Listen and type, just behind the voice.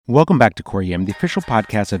Welcome back to Core EM, the official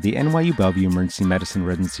podcast of the NYU Bellevue Emergency Medicine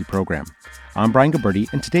Residency Program. I'm Brian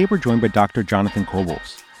Gabberti, and today we're joined by Dr. Jonathan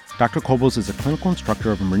Kobles. Dr. Kobles is a clinical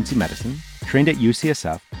instructor of emergency medicine, trained at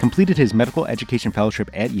UCSF, completed his medical education fellowship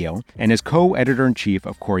at Yale, and is co-editor-in-chief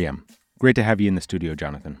of Core EM. Great to have you in the studio,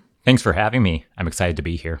 Jonathan. Thanks for having me. I'm excited to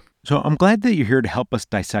be here. So I'm glad that you're here to help us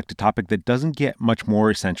dissect a topic that doesn't get much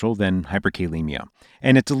more essential than hyperkalemia.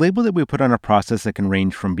 And it's a label that we put on a process that can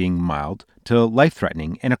range from being mild to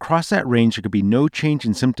life-threatening. And across that range, there could be no change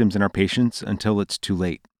in symptoms in our patients until it's too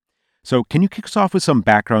late. So can you kick us off with some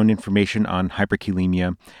background information on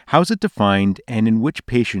hyperkalemia? How is it defined, and in which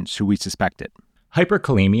patients should we suspect it?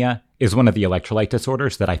 Hyperkalemia is one of the electrolyte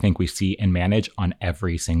disorders that I think we see and manage on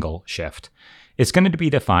every single shift. It's going to be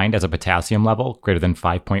defined as a potassium level greater than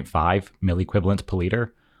 5.5 milliequivalents per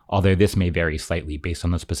liter, although this may vary slightly based on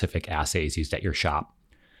the specific assays used at your shop.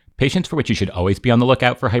 Patients for which you should always be on the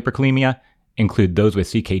lookout for hyperkalemia include those with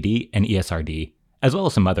CKD and ESRD, as well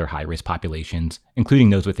as some other high-risk populations, including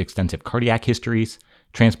those with extensive cardiac histories,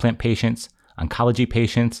 transplant patients, oncology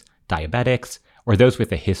patients, diabetics, or those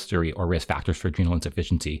with a history or risk factors for adrenal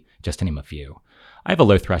insufficiency, just to name a few. I have a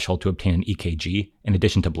low threshold to obtain an EKG in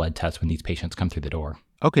addition to blood tests when these patients come through the door.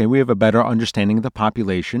 Okay, we have a better understanding of the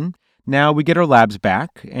population. Now we get our labs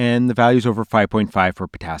back, and the value's over 5.5 for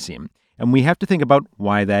potassium. And we have to think about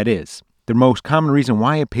why that is. The most common reason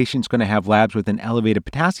why a patient's going to have labs with an elevated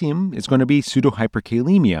potassium is going to be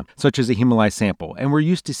pseudohyperkalemia, such as a hemolyzed sample. And we're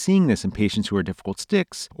used to seeing this in patients who are difficult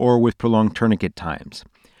sticks or with prolonged tourniquet times.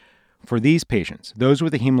 For these patients, those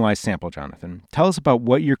with a hemolyzed sample, Jonathan, tell us about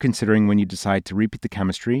what you're considering when you decide to repeat the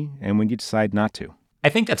chemistry and when you decide not to. I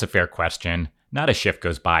think that's a fair question. Not a shift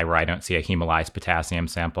goes by where I don't see a hemolyzed potassium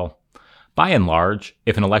sample. By and large,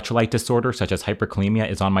 if an electrolyte disorder such as hyperkalemia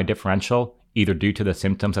is on my differential, either due to the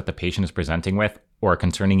symptoms that the patient is presenting with or a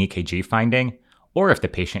concerning EKG finding, or if the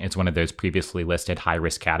patient is one of those previously listed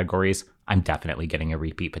high-risk categories, I'm definitely getting a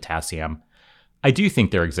repeat potassium. I do think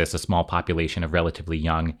there exists a small population of relatively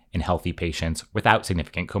young and healthy patients without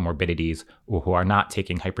significant comorbidities or who are not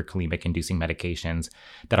taking hyperkalemic-inducing medications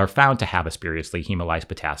that are found to have a spuriously hemolyzed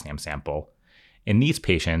potassium sample. In these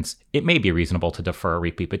patients, it may be reasonable to defer a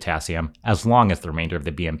repeat potassium as long as the remainder of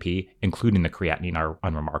the BMP, including the creatinine, are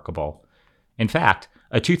unremarkable. In fact,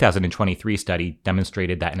 a 2023 study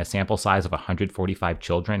demonstrated that in a sample size of 145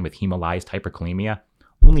 children with hemolyzed hyperkalemia,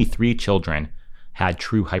 only 3 children had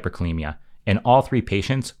true hyperkalemia, and all 3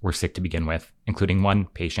 patients were sick to begin with, including 1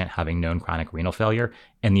 patient having known chronic renal failure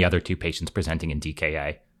and the other 2 patients presenting in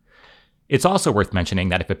DKA. It's also worth mentioning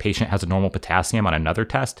that if a patient has a normal potassium on another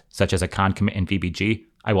test, such as a concomitant VBG,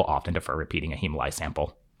 I will often defer repeating a hemolyzed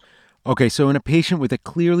sample. Okay, so in a patient with a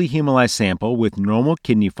clearly hemolyzed sample with normal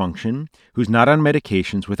kidney function, who's not on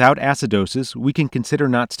medications, without acidosis, we can consider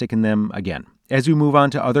not sticking them again. As we move on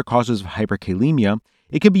to other causes of hyperkalemia,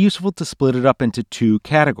 it can be useful to split it up into 2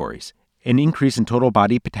 categories: an increase in total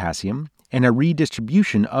body potassium and a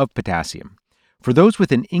redistribution of potassium. For those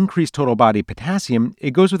with an increased total body potassium,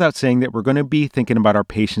 it goes without saying that we're going to be thinking about our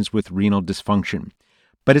patients with renal dysfunction.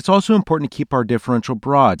 But it's also important to keep our differential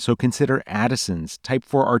broad, so consider Addison's, type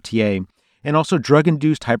 4 RTA, and also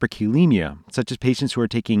drug-induced hyperkalemia, such as patients who are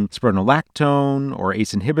taking spironolactone or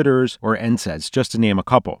ACE inhibitors or NSAIDs, just to name a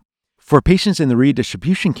couple. For patients in the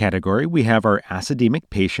redistribution category, we have our acidemic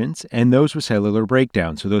patients and those with cellular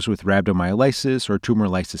breakdown, so those with rhabdomyolysis or tumor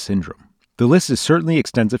lysis syndrome. The list is certainly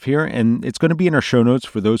extensive here, and it's going to be in our show notes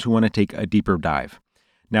for those who want to take a deeper dive.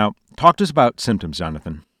 Now, talk to us about symptoms,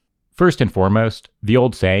 Jonathan. First and foremost, the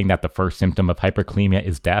old saying that the first symptom of hyperkalemia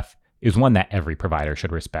is death is one that every provider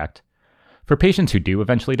should respect. For patients who do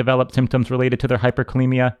eventually develop symptoms related to their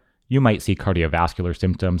hyperkalemia, you might see cardiovascular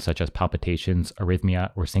symptoms such as palpitations,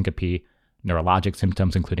 arrhythmia, or syncope, neurologic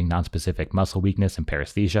symptoms including nonspecific muscle weakness and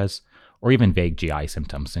paresthesias, or even vague GI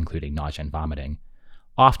symptoms including nausea and vomiting.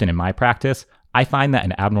 Often in my practice, I find that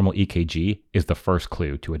an abnormal EKG is the first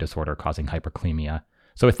clue to a disorder causing hyperkalemia.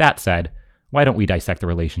 So with that said, why don't we dissect the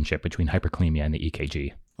relationship between hyperkalemia and the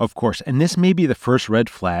EKG? Of course, and this may be the first red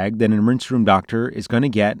flag that an emergency room doctor is going to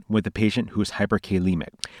get with a patient who is hyperkalemic.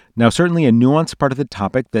 Now, certainly a nuanced part of the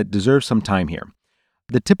topic that deserves some time here.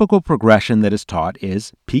 The typical progression that is taught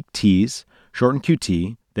is peak T's, shortened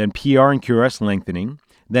QT, then PR and QRS lengthening,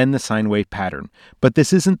 then the sine wave pattern. But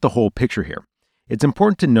this isn't the whole picture here. It's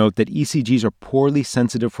important to note that ECGs are poorly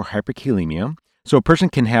sensitive for hyperkalemia, so a person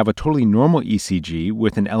can have a totally normal ECG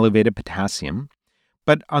with an elevated potassium.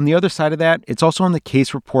 But on the other side of that, it's also on the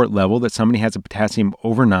case report level that somebody has a potassium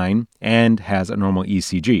over 9 and has a normal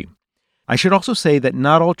ECG. I should also say that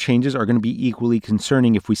not all changes are going to be equally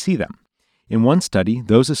concerning if we see them. In one study,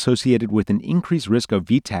 those associated with an increased risk of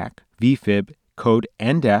VTAC, VFib, code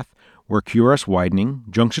and death were QRS widening,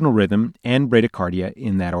 junctional rhythm, and bradycardia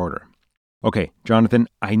in that order. Okay, Jonathan,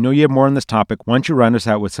 I know you have more on this topic. Why don't you round us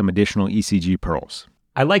out with some additional ECG pearls?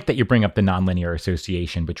 I like that you bring up the nonlinear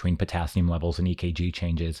association between potassium levels and EKG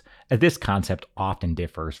changes, as this concept often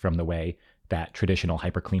differs from the way that traditional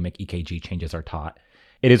hyperkalemic EKG changes are taught.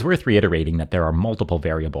 It is worth reiterating that there are multiple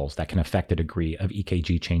variables that can affect the degree of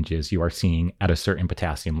EKG changes you are seeing at a certain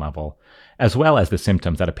potassium level, as well as the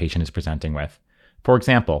symptoms that a patient is presenting with. For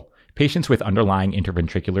example, patients with underlying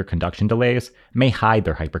interventricular conduction delays may hide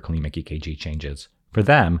their hyperkalemic EKG changes. For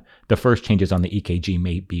them, the first changes on the EKG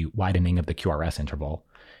may be widening of the QRS interval.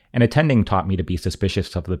 An attending taught me to be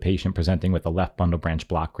suspicious of the patient presenting with a left bundle branch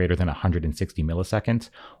block greater than 160 milliseconds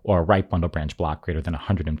or a right bundle branch block greater than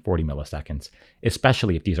 140 milliseconds,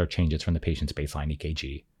 especially if these are changes from the patient's baseline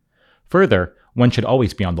EKG. Further, one should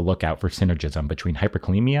always be on the lookout for synergism between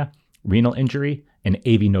hyperkalemia, renal injury, and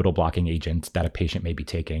AV nodal blocking agents that a patient may be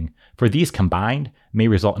taking, for these combined may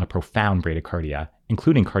result in a profound bradycardia,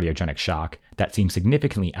 including cardiogenic shock, that seems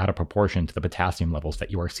significantly out of proportion to the potassium levels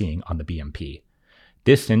that you are seeing on the BMP.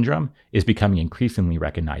 This syndrome is becoming increasingly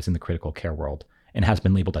recognized in the critical care world and has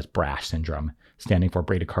been labeled as BRASH syndrome, standing for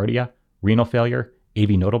bradycardia, renal failure, AV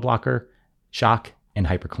nodal blocker, shock, and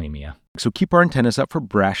hyperkalemia. So keep our antennas up for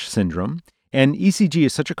BRASH syndrome. And ECG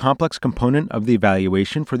is such a complex component of the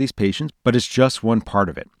evaluation for these patients, but it's just one part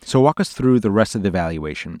of it. So walk us through the rest of the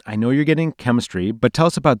evaluation. I know you're getting chemistry, but tell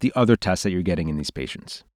us about the other tests that you're getting in these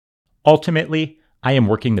patients. Ultimately, I am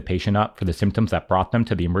working the patient up for the symptoms that brought them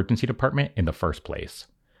to the emergency department in the first place.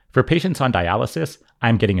 For patients on dialysis, I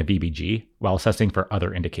am getting a VBG while assessing for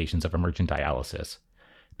other indications of emergent dialysis.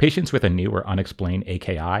 Patients with a new or unexplained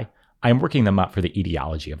AKI, I am working them up for the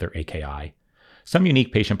etiology of their AKI. Some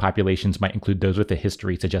unique patient populations might include those with a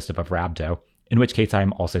history suggestive of rhabdo, in which case I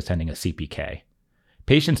am also sending a CPK.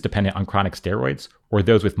 Patients dependent on chronic steroids, or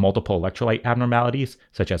those with multiple electrolyte abnormalities,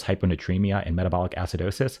 such as hyponatremia and metabolic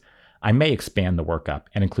acidosis, I may expand the workup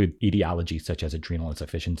and include etiologies such as adrenal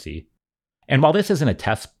insufficiency. And while this isn't a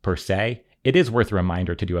test per se, it is worth a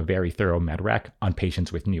reminder to do a very thorough medrec on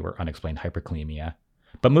patients with new or unexplained hyperkalemia.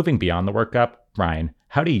 But moving beyond the workup, Ryan,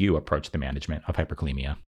 how do you approach the management of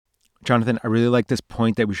hyperkalemia? Jonathan, I really like this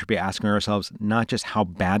point that we should be asking ourselves not just how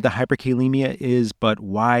bad the hyperkalemia is, but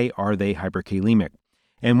why are they hyperkalemic?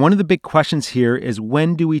 And one of the big questions here is,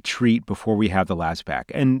 when do we treat before we have the labs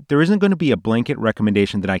back? And there isn't going to be a blanket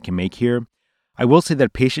recommendation that I can make here. I will say that a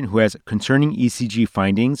patient who has concerning ECG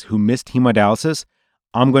findings, who missed hemodialysis,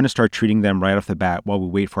 I'm going to start treating them right off the bat while we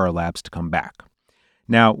wait for our labs to come back.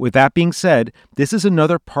 Now, with that being said, this is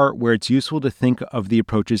another part where it's useful to think of the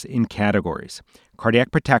approaches in categories: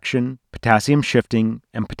 cardiac protection, potassium shifting,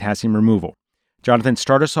 and potassium removal. Jonathan,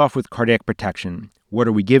 start us off with cardiac protection. What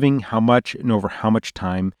are we giving, how much, and over how much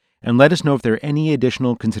time? And let us know if there are any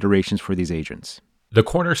additional considerations for these agents. The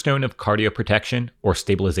cornerstone of cardioprotection, or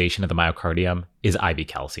stabilization of the myocardium, is IV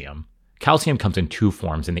calcium. Calcium comes in two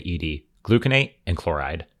forms in the ED: gluconate and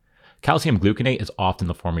chloride. Calcium gluconate is often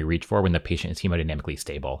the form we reach for when the patient is hemodynamically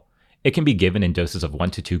stable. It can be given in doses of 1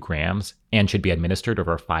 to 2 grams and should be administered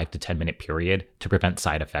over a 5 to 10 minute period to prevent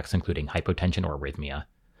side effects including hypotension or arrhythmia.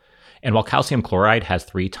 And while calcium chloride has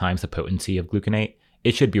 3 times the potency of gluconate,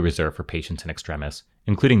 it should be reserved for patients in extremis,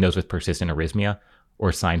 including those with persistent arrhythmia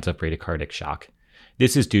or signs of bradycardic shock.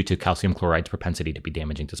 This is due to calcium chloride's propensity to be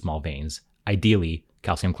damaging to small veins. Ideally,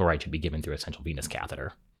 calcium chloride should be given through a central venous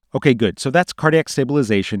catheter. Okay, good. So that's cardiac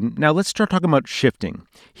stabilization. Now let's start talking about shifting.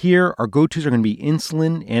 Here, our go-tos are going to be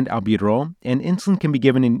insulin and albuterol, and insulin can be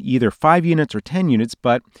given in either 5 units or 10 units,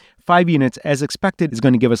 but 5 units, as expected, is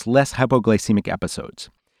going to give us less hypoglycemic episodes.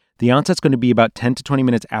 The onset's going to be about 10 to 20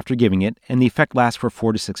 minutes after giving it, and the effect lasts for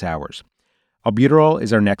 4 to 6 hours. Albuterol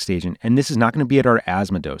is our next agent, and this is not going to be at our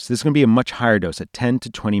asthma dose. This is going to be a much higher dose at 10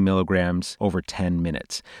 to 20 milligrams over 10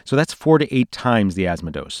 minutes. So that's 4 to 8 times the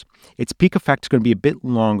asthma dose. Its peak effect is going to be a bit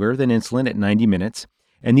longer than insulin at 90 minutes,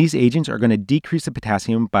 and these agents are going to decrease the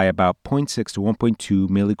potassium by about 0.6 to 1.2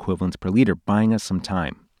 milliequivalents per liter, buying us some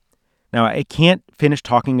time. Now, I can't finish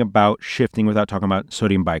talking about shifting without talking about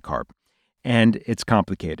sodium bicarb, and it's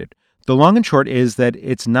complicated. The long and short is that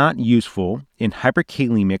it's not useful in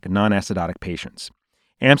hyperkalemic non-acidotic patients.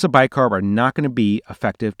 AMPs of bicarb are not going to be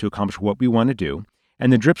effective to accomplish what we want to do,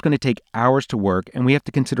 and the drip's going to take hours to work, and we have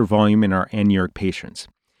to consider volume in our anuric patients.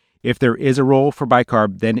 If there is a role for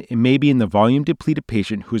bicarb, then it may be in the volume-depleted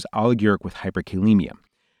patient who is oliguric with hyperkalemia.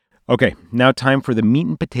 Okay, now time for the meat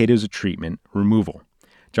and potatoes of treatment, removal.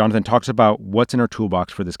 Jonathan talks about what's in our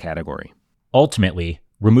toolbox for this category. Ultimately,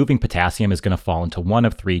 removing potassium is going to fall into one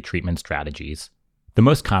of 3 treatment strategies. The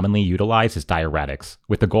most commonly utilized is diuretics,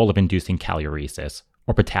 with the goal of inducing kaliuresis,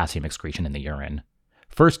 or potassium excretion in the urine.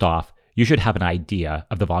 First off, you should have an idea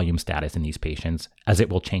of the volume status in these patients, as it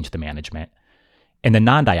will change the management. In the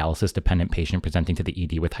non-dialysis dependent patient presenting to the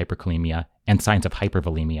ED with hyperkalemia and signs of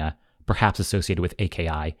hypervolemia, perhaps associated with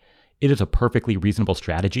AKI, it is a perfectly reasonable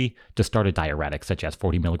strategy to start a diuretic such as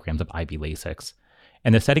 40 milligrams of IV Lasix.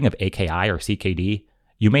 In the setting of AKI or CKD,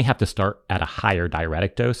 you may have to start at a higher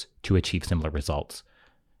diuretic dose to achieve similar results.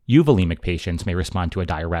 Euvolemic patients may respond to a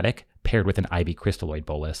diuretic paired with an IV crystalloid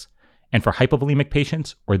bolus. And for hypovolemic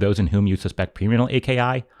patients, or those in whom you suspect prerenal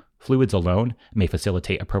AKI, fluids alone may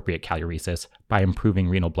facilitate appropriate caluresis by improving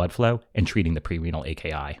renal blood flow and treating the prerenal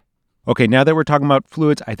AKI. Okay, now that we're talking about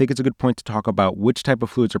fluids, I think it's a good point to talk about which type of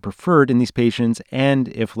fluids are preferred in these patients and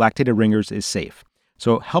if lactated ringers is safe.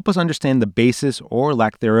 So help us understand the basis or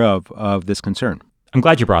lack thereof of this concern. I'm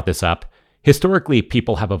glad you brought this up. Historically,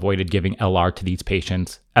 people have avoided giving LR to these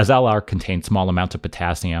patients, as LR contains small amounts of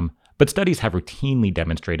potassium, but studies have routinely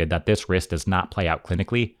demonstrated that this risk does not play out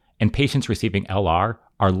clinically, and patients receiving LR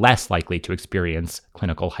are less likely to experience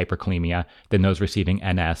clinical hyperkalemia than those receiving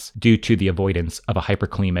NS due to the avoidance of a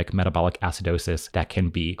hyperkalemic metabolic acidosis that can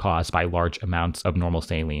be caused by large amounts of normal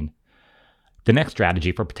saline. The next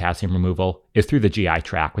strategy for potassium removal is through the GI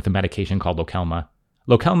tract with a medication called Lokelma.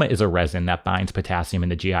 Lokelma is a resin that binds potassium in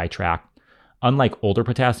the GI tract. Unlike older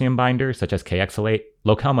potassium binders, such as Kxalate,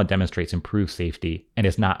 Lokelma demonstrates improved safety and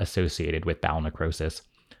is not associated with bowel necrosis.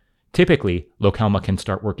 Typically, Lokelma can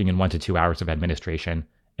start working in 1 to 2 hours of administration,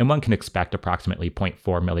 and one can expect approximately 0.4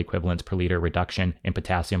 milliequivalents per liter reduction in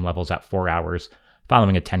potassium levels at 4 hours,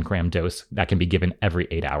 following a 10-gram dose that can be given every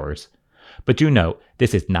 8 hours. But do note,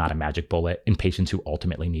 this is not a magic bullet in patients who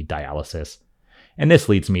ultimately need dialysis. And this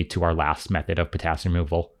leads me to our last method of potassium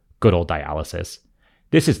removal, good old dialysis.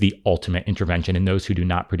 This is the ultimate intervention in those who do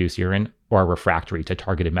not produce urine or are refractory to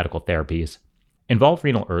targeted medical therapies. Involve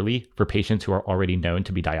renal early for patients who are already known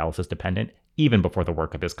to be dialysis dependent, even before the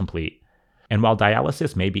workup is complete. And while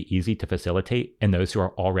dialysis may be easy to facilitate in those who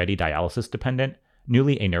are already dialysis dependent,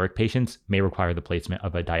 newly anuric patients may require the placement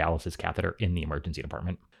of a dialysis catheter in the emergency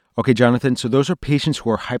department. Okay, Jonathan, so those are patients who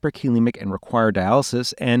are hyperkalemic and require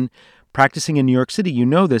dialysis, and practicing in New York City, you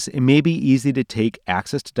know this, it may be easy to take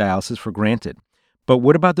access to dialysis for granted. But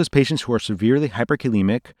what about those patients who are severely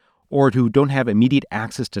hyperkalemic or who don't have immediate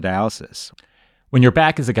access to dialysis? When your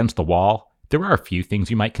back is against the wall, there are a few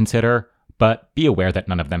things you might consider, but be aware that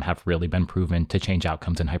none of them have really been proven to change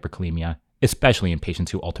outcomes in hyperkalemia, especially in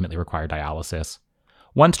patients who ultimately require dialysis.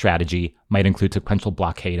 One strategy might include sequential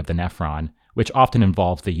blockade of the nephron, which often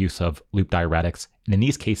involves the use of loop diuretics, and in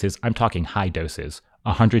these cases, I'm talking high doses,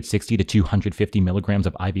 160 to 250 milligrams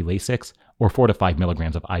of IV Lasix or 4 to 5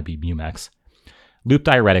 milligrams of IV Mumex. Loop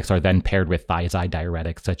diuretics are then paired with thiazide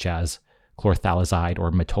diuretics such as chlorthalazide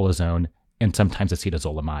or metolazone and sometimes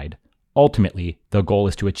acetazolamide. Ultimately, the goal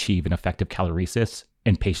is to achieve an effective caloresis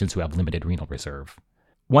in patients who have limited renal reserve.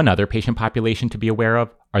 One other patient population to be aware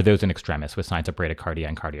of are those in extremis with signs of bradycardia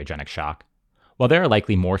and cardiogenic shock. While there are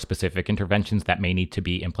likely more specific interventions that may need to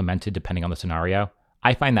be implemented depending on the scenario,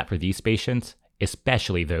 I find that for these patients,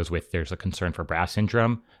 especially those with there's a concern for Brass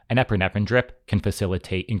syndrome, an epinephrine drip can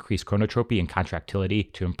facilitate increased chronotropy and contractility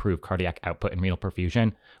to improve cardiac output and renal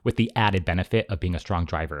perfusion, with the added benefit of being a strong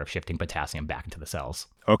driver of shifting potassium back into the cells.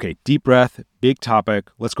 Okay, deep breath, big topic.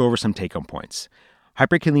 Let's go over some take-home points.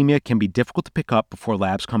 Hyperkalemia can be difficult to pick up before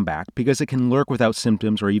labs come back because it can lurk without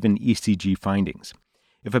symptoms or even ECG findings.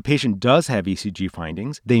 If a patient does have ECG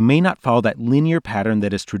findings, they may not follow that linear pattern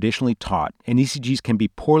that is traditionally taught, and ECGs can be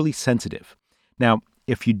poorly sensitive. Now,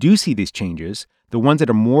 if you do see these changes, the ones that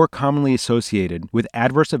are more commonly associated with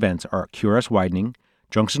adverse events are QRS widening,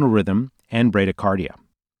 junctional rhythm, and bradycardia.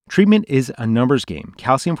 Treatment is a numbers game.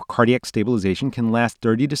 Calcium for cardiac stabilization can last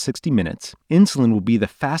 30 to 60 minutes. Insulin will be the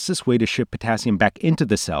fastest way to ship potassium back into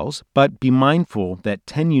the cells, but be mindful that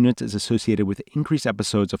 10 units is associated with increased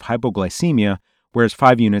episodes of hypoglycemia, whereas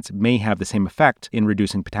 5 units may have the same effect in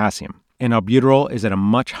reducing potassium. And albuterol is at a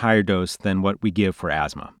much higher dose than what we give for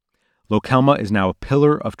asthma. Lokelma is now a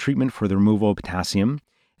pillar of treatment for the removal of potassium,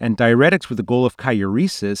 and diuretics with the goal of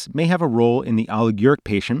chiuresis may have a role in the oliguric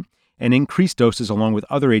patient, and increased doses along with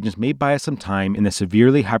other agents may buy us some time in the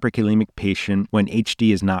severely hyperkalemic patient when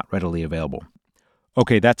HD is not readily available.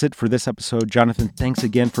 Okay, that's it for this episode. Jonathan, thanks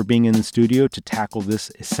again for being in the studio to tackle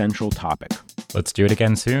this essential topic. Let's do it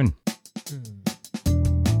again soon.